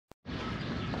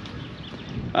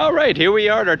All right, here we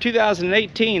are at our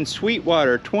 2018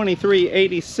 Sweetwater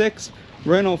 2386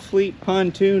 rental fleet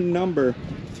pontoon number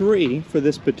 3 for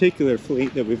this particular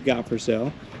fleet that we've got for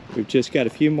sale. We've just got a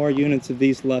few more units of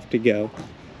these left to go.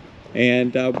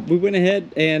 And we went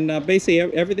ahead and basically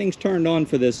everything's turned on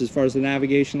for this as far as the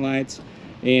navigation lights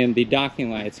and the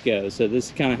docking lights go. So this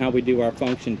is kind of how we do our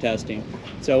function testing.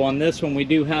 So on this one we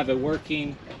do have a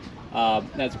working,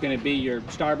 that's going to be your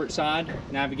starboard side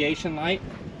navigation light.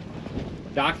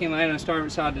 Docking light on the starboard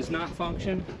side does not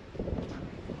function.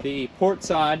 The port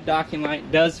side docking light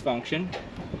does function,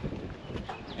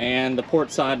 and the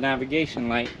port side navigation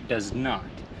light does not.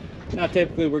 Now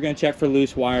typically we're going to check for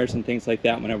loose wires and things like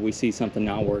that whenever we see something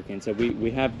not working. So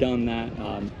we have done that.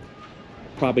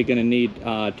 Probably going to need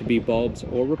to be bulbs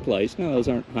or replaced. No, those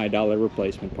aren't high dollar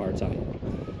replacement parts either.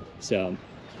 So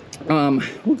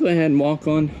we'll go ahead and walk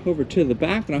on over to the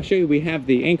back, and I'll show you we have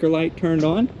the anchor light turned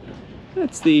on.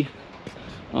 That's the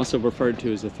also referred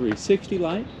to as a 360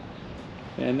 light,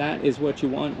 and that is what you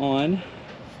want on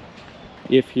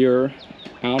if you're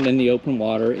out in the open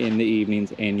water in the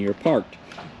evenings and you're parked.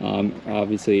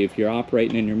 Obviously if you're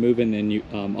operating and you're moving, then you,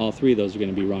 all three of those are going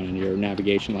to be running, your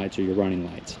navigation lights or your running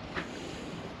lights.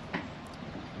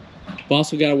 We've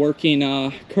also got a working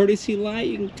courtesy light.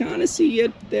 You can kind of see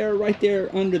it there, right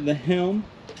there under the helm.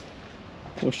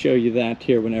 We'll show you that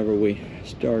here whenever we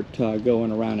start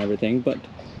going around everything, but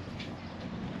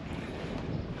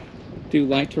do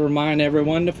like to remind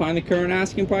everyone to find the current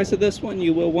asking price of this one.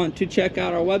 You will want to check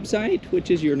out our website,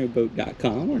 which is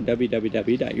yournewboat.com, or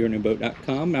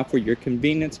www.yournewboat.com. Now for your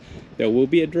convenience, there will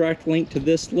be a direct link to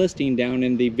this listing down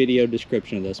in the video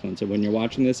description of this one. So when you're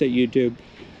watching this at YouTube,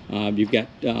 you've got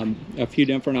a few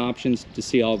different options to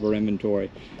see all of our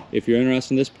inventory. If you're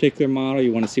interested in this particular model,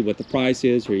 you want to see what the price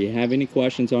is, or you have any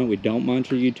questions on it, we don't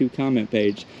monitor YouTube comment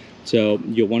page. So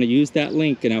you'll want to use that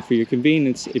link. And now for your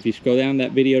convenience, if you scroll down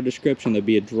that video description, there'll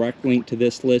be a direct link to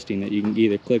this listing that you can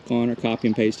either click on or copy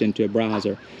and paste into a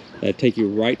browser. That'll take you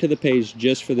right to the page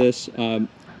just for this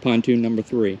pontoon number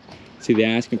 3. See the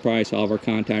asking price, all of our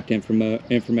contact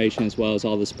information, as well as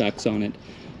all the specs on it,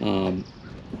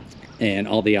 and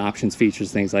all the options,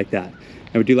 features, things like that.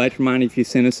 And we do like to remind you, if you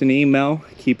send us an email,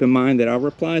 keep in mind that our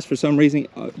replies for some reason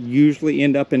usually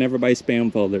end up in everybody's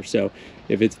spam folder. So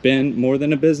if it's been more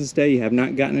than a business day, you have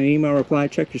not gotten an email reply,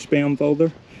 check your spam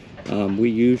folder. We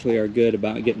usually are good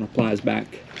about getting replies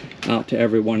back out to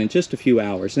everyone in just a few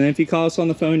hours. And if you call us on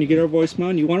the phone, you get our voicemail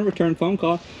and you want to return a phone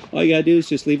call, all you gotta do is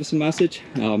just leave us a message.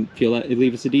 If you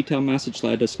leave us a detailed message,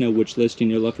 let us know which listing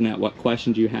you're looking at, what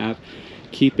questions you have.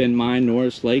 Keep in mind,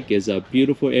 Norris Lake is a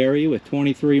beautiful area with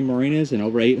 23 marinas and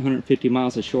over 850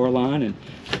 miles of shoreline. And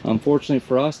unfortunately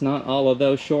for us, not all of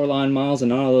those shoreline miles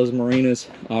and all of those marinas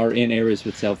are in areas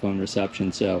with cell phone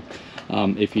reception. So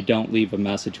if you don't leave a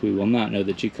message, we will not know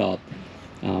that you called.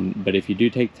 But if you do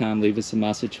take time, leave us a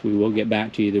message. We will get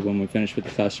back to you either when we finish with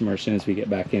the customer, as soon as we get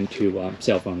back into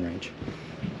cell phone range.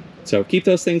 So keep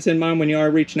those things in mind when you are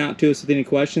reaching out to us with any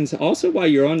questions. Also, while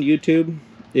you're on YouTube,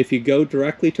 if you go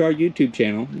directly to our YouTube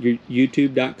channel,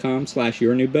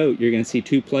 youtube.com/yournewboat, you're going to see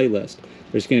 2 playlists.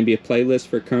 There's going to be a playlist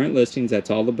for current listings. That's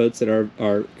all the boats that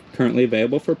are currently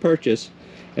available for purchase.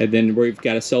 And then we've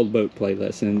got a sold boat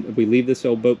playlist. And we leave the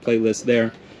sold boat playlist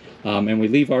there. And we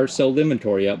leave our sold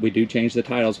inventory up. We do change the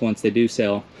titles once they do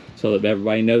sell, so that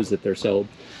everybody knows that they're sold.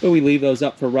 But we leave those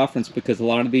up for reference because a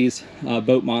lot of these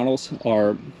boat models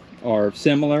are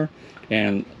similar.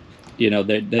 And you know,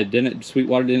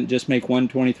 Sweetwater didn't just make one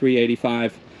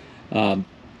 2385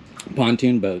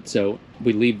 pontoon boat. So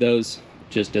we leave those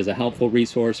just as a helpful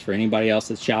resource for anybody else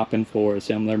that's shopping for a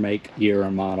similar make, year, or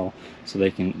model, so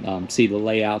they can see the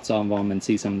layouts of them and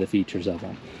see some of the features of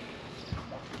them.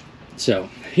 So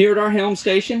here at our helm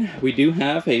station, we do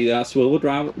have a swivel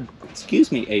driver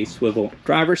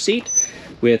seat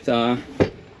with 2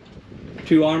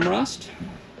 armrests.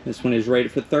 This one is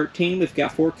rated for 13. We've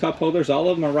got 4 cup holders. All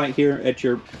of them are right here at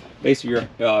your basically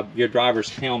your driver's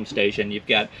helm station. You've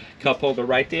got cup holder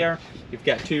right there. You've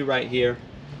got 2 right here,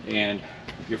 and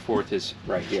your 4th is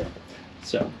right here.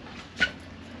 So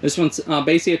this one's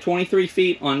basically a 23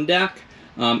 feet on deck,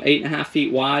 8.5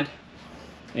 feet wide,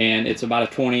 and it's about a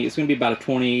 20. It's going to be about a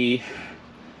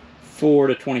 24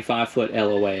 to 25 foot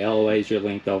LOA. LOA is your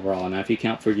length overall. Now, if you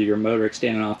count for your motor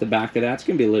extending off the back of that, it's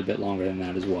going to be a little bit longer than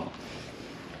that as well.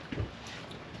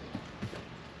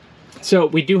 So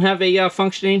we do have a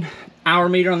functioning hour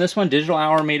meter on this one, digital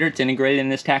hour meter. It's integrated in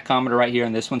this tachometer right here,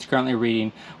 and this one's currently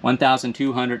reading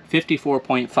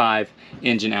 1,254.5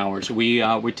 engine hours. We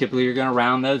typically are going to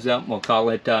round those up. We'll call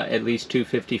it at least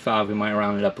 255. We might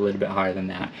round it up a little bit higher than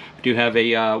that. We do have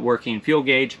a working fuel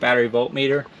gauge, battery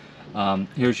voltmeter,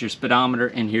 Here's your speedometer,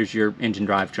 and here's your engine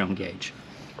drivetrain gauge.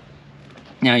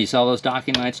 Now you saw those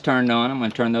docking lights turned on. I'm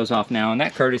going to turn those off now, and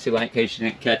that courtesy light, in case you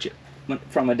didn't catch it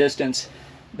from a distance,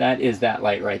 that is that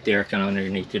light right there, kind of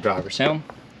underneath your driver's helm.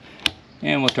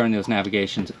 And we'll turn those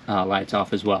navigation lights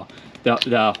off as well.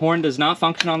 The horn does not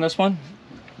function on this one,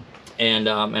 and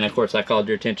of course I called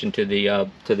your attention to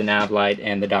the nav light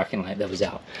and the docking light that was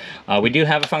out. We do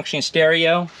have a functioning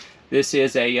stereo. This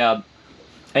is a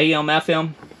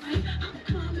AM/FM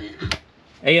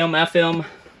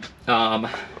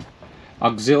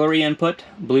auxiliary input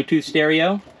Bluetooth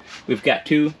stereo. We've got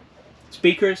 2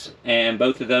 speakers, and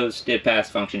both of those did pass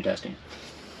function testing.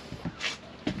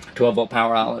 12-volt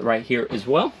power outlet right here as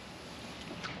well.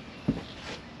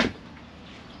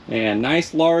 And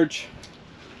nice large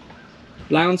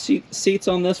lounge seats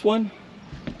on this one.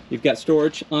 You've got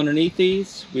storage underneath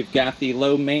these. We've got the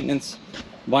low maintenance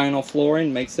vinyl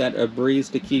flooring, makes that a breeze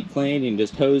to keep clean. You can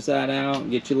just hose that out,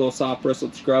 get your little soft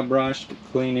bristled scrub brush to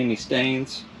clean any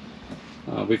stains.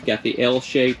 We've got the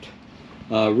L-shaped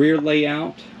rear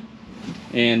layout,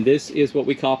 and this is what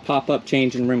we call pop-up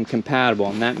changing room compatible,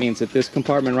 and that means that this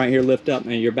compartment right here lift up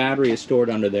and your battery is stored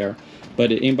under there.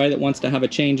 But anybody that wants to have a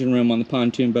changing room on the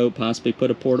pontoon boat, possibly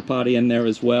put a porta potty in there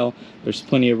as well, there's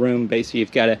plenty of room. Basically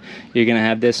you're gonna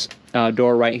have this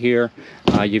door right here.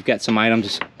 You've got some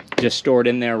items just stored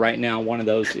in there right now. One of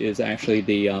those is actually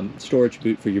the storage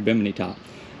boot for your Bimini top.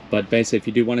 But basically, if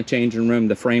you do want to change in room,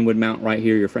 the frame would mount right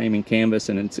here, your framing canvas,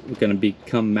 and it's going to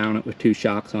become mounted with 2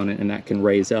 shocks on it, and that can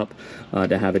raise up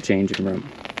to have a change in room.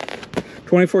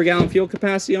 24-gallon fuel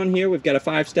capacity on here. We've got a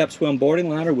 5-step swim boarding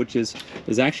ladder, which is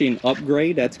actually an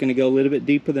upgrade. That's going to go a little bit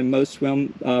deeper than most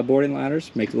swim boarding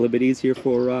ladders. Make it a little bit easier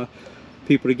for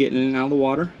people to get in and out of the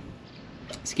water.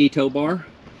 Ski tow bar.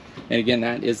 And again,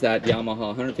 that is that Yamaha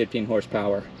 115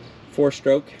 horsepower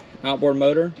 4-stroke outboard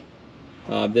motor.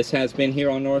 This has been here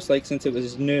on Norris Lake since it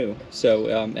was new,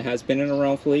 so it has been in a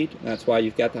rental fleet. That's why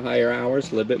you've got the higher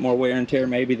hours, a little bit more wear and tear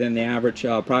maybe than the average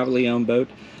privately owned boat,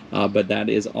 but that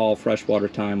is all freshwater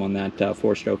time on that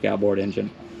 4-stroke outboard engine.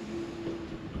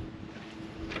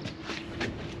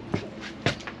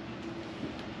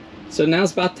 So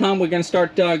now's about the time we're going to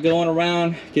start going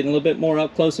around, getting a little bit more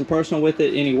up close and personal with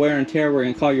it. Any wear and tear we're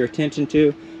going to call your attention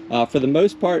to. For the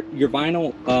most part, your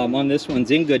vinyl on this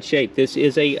one's in good shape. This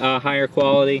is a higher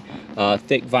quality,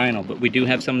 thick vinyl, but we do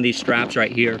have some of these straps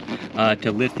right here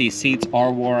to lift these seats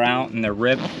are wore out and they're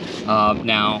ripped.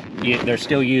 Now, they're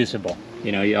still usable.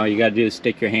 You know, all you got to do is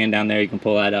stick your hand down there, you can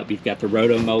pull that up. You've got the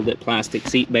roto-molded plastic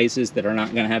seat bases that are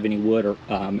not going to have any wood or,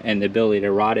 and the ability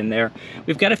to rot in there.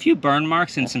 We've got a few burn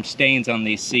marks and some stains on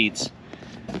these seats.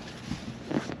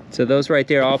 So those right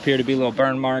there all appear to be little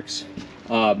burn marks.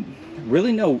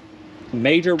 Really no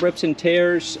major rips and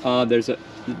tears. There's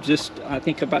just I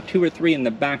think about 2 or 3 in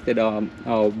the back that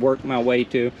I'll work my way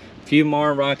to. A few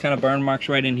more kind of burn marks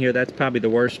right in here. That's probably the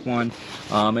worst one.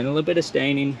 And a little bit of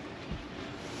staining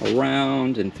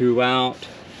around and throughout.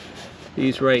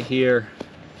 These right here.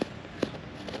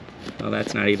 Oh,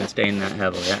 that's not even staining that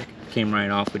heavily. That came right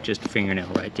off with just a fingernail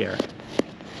right there.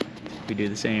 We do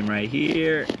the same right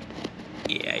here.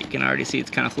 Yeah, you can already see it's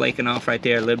kind of flaking off right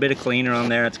there. A little bit of cleaner on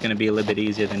there. It's going to be a little bit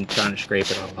easier than trying to scrape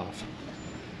it all off.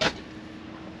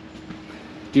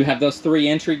 Do have those 3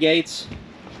 entry gates.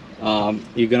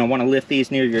 You're going to want to lift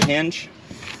these near your hinge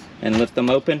and lift them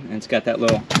open. And it's got that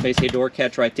little basically door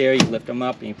catch right there. You lift them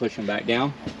up and you push them back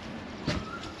down.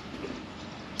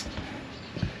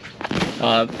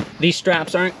 These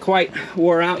straps aren't quite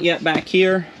wore out yet back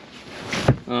here.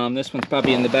 This one's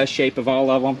probably in the best shape of all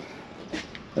of them.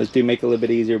 Those do make it a little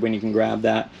bit easier when you can grab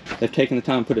that. They've taken the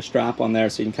time to put a strap on there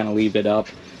so you can kind of leave it up.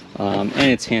 And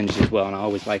it's hinged as well, and I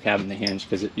always like having the hinge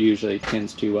because it usually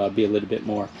tends to be a little bit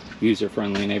more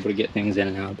user-friendly and able to get things in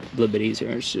and out a little bit easier.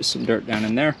 It's just some dirt down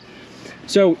in there.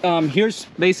 So here's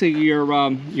basically your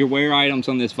wear items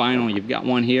on this vinyl. You've got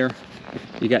one here.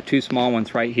 You got 2 small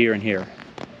ones right here and here.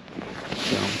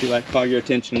 So if you'd like to call your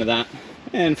attention to that.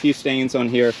 And a few stains on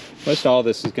here. Most all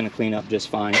this is going to clean up just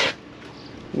fine.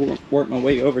 We'll work my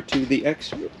way over to the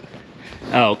extra.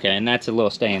 Oh, okay, and that's a little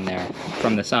stain there.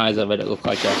 From the size of it, it looked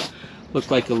like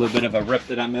a little bit of a rip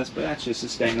that I missed, but that's just a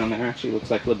stain on there. Actually, looks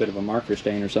like a little bit of a marker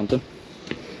stain or something.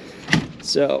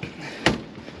 So,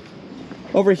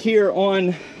 over here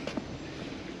on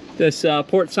this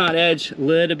port side edge, a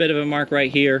little bit of a mark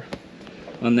right here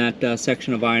on that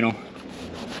section of vinyl.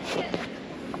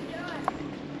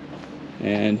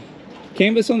 And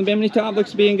canvas on the Bimini top looks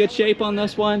to be in good shape on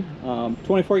this one.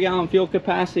 24-gallon fuel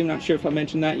capacity. I'm not sure if I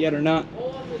mentioned that yet or not.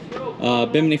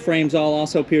 Bimini frames all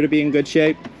also appear to be in good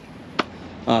shape.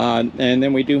 And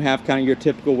then we do have kind of your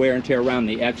typical wear and tear around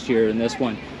the exterior in this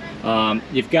one.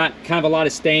 You've got kind of a lot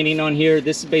of staining on here.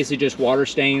 This is basically just water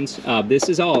stains. This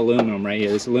is all aluminum right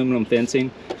here. This aluminum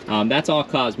fencing. That's all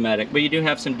cosmetic, but you do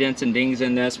have some dents and dings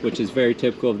in this, which is very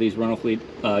typical of these rental fleet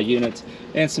units,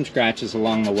 and some scratches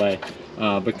along the way.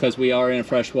 Because we are in a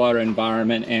freshwater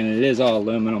environment and it is all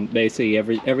aluminum, basically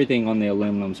everything on the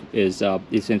aluminum is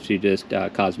essentially just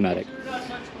cosmetic.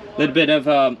 A little bit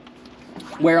of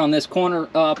wear on this corner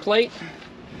plate,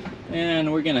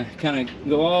 and we're gonna kind of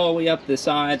go all the way up the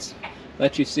sides,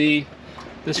 let you see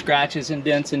the scratches and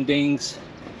dents and dings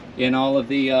in all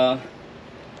of your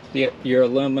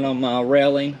aluminum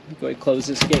railing. Go ahead and close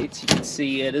this gate so you can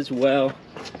see it as well.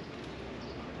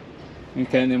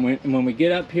 Okay, and then when we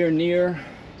get up here near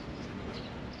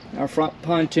our front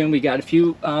pontoon, we got a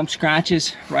few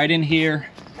scratches right in here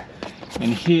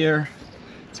and here.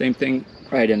 Same thing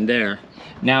right in there.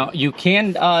 Now you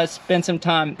can spend some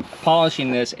time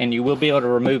polishing this, and you will be able to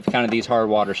remove kind of these hard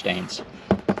water stains.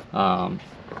 A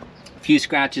few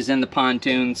scratches in the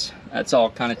pontoons. That's all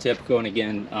kind of typical, and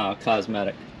again,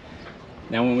 cosmetic.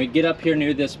 Now when we get up here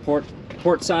near this port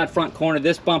side front corner,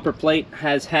 this bumper plate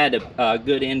has had a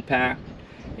good impact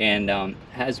and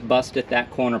has busted that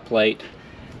corner plate.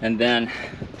 And then,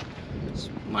 this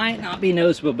might not be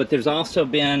noticeable, but there's also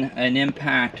been an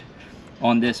impact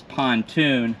on this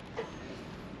pontoon,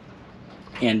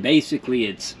 and basically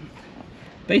it's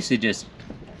just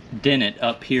dented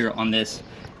up here on this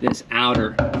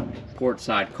outer port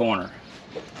side corner.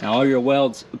 Now all your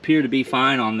welds appear to be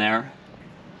fine on there.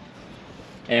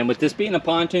 And with this being a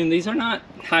pontoon, these are not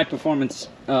high performance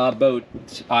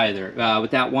boats either.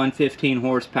 With that 115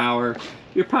 horsepower,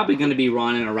 you're probably going to be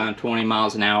running around 20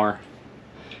 miles an hour,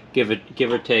 give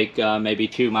or take maybe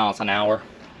 2 miles an hour.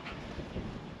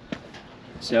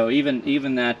 So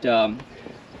even that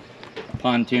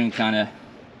pontoon kind of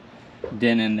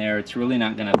dent in there, it's really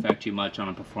not going to affect you much on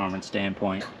a performance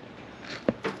standpoint.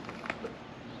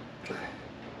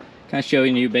 Kind of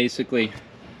showing you basically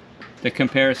the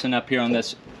comparison up here on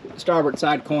this starboard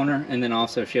side corner, and then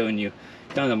also showing you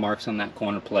kind of the marks on that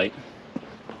corner plate.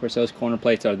 Of course, those corner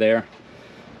plates are there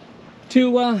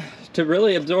to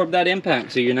really absorb that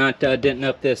impact, so you're not denting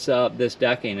up this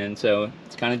decking, and so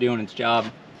it's kind of doing its job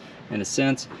in a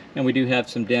sense. And we do have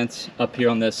some dents up here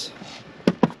on this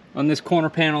corner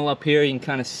panel up here. You can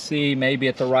kind of see, maybe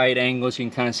at the right angles, you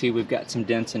can kind of see we've got some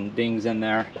dents and dings in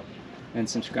there and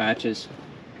some scratches.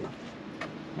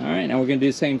 All right, now we're going to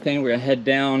do the same thing. We're going to head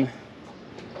down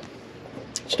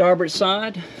starboard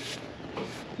side,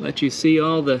 let you see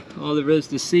all there is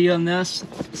to see on this.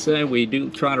 So we do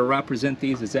try to represent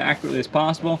these as accurately as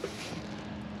possible.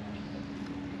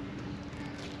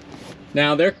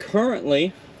 Now there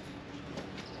currently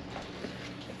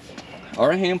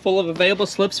are a handful of available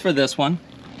slips for this one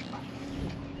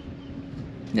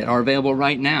that are available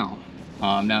right now.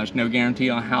 Now there's no guarantee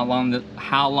on how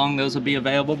long those will be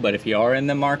available, but if you are in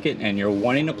the market and you're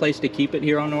wanting a place to keep it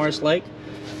here on Norris Lake,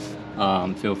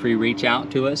 feel free to reach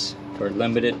out to us for a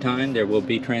limited time. There will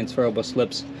be transferable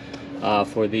slips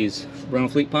for these rental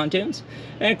fleet pontoons.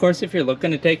 And of course, if you're looking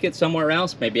to take it somewhere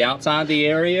else, maybe outside the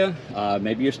area,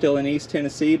 maybe you're still in East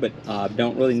Tennessee but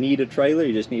don't really need a trailer,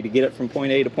 you just need to get it from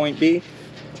point A to point B,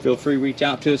 feel free to reach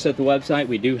out to us at the website.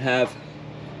 We do have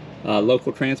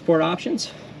local transport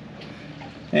options.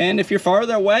 And if you're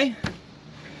farther away,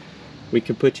 we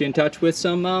can put you in touch with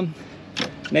some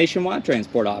nationwide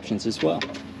transport options as well.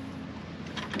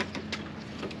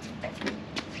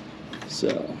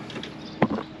 So,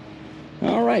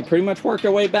 all right, pretty much worked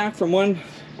our way back from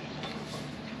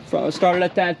started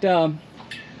at that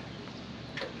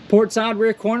port side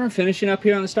rear corner, finishing up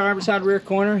here on the starboard side rear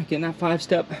corner. Again, that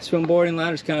 5-step swim boarding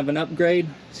ladder is kind of an upgrade,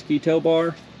 ski tow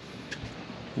bar.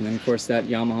 And then of course that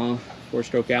Yamaha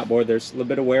 4-stroke outboard. There's a little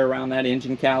bit of wear around that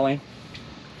engine cowling.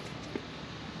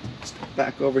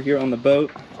 Back over here on the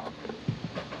boat,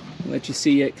 let you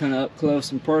see it kind of up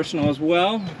close and personal as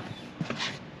well.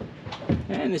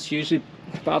 And it's usually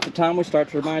about the time we start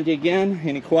to remind you again,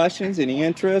 any questions, any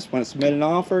interest, want to submit an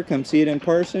offer, come see it in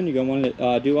person. You're going to want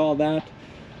to do all that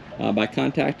by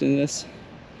contacting us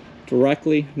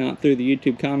directly, not through the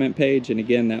YouTube comment page. And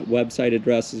again, that website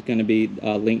address is going to be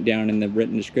linked down in the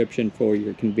written description for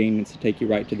your convenience to take you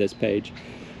right to this page.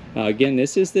 Again,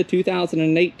 this is the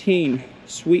 2018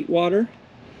 Sweetwater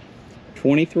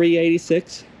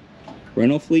 2386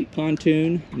 rental fleet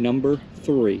pontoon number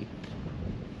 3.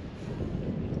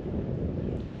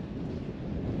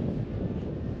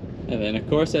 And then of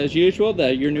course, as usual, the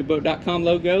yournewboat.com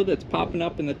logo that's popping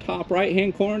up in the top right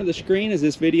hand corner of the screen as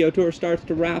this video tour starts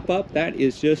to wrap up. That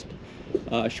is just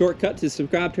a shortcut to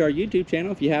subscribe to our YouTube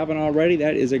channel if you haven't already.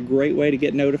 That is a great way to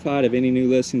get notified of any new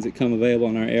listings that come available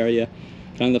in our area.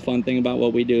 Kind of the fun thing about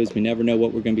what we do is we never know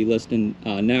what we're going to be listing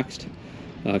next.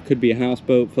 Could be a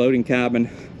houseboat, floating cabin,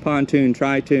 pontoon,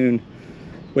 tri-toon,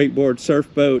 wakeboard,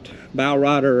 surf boat, bow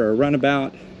rider, or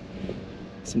runabout.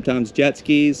 Sometimes jet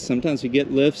skis. Sometimes we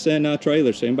get lifts and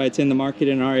trailers. So anybody that's in the market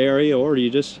in our area, or you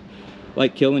just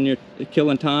like killing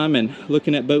time and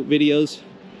looking at boat videos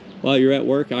while you're at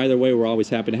work, either way, we're always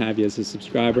happy to have you as a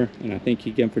subscriber. And I thank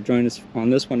you again for joining us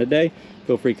on this one today.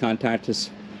 Feel free to contact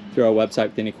us through our website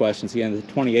with any questions. Again, the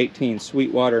 2018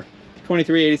 Sweetwater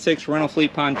 2386 rental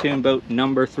fleet pontoon boat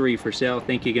number 3 for sale.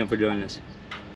 Thank you again for joining us.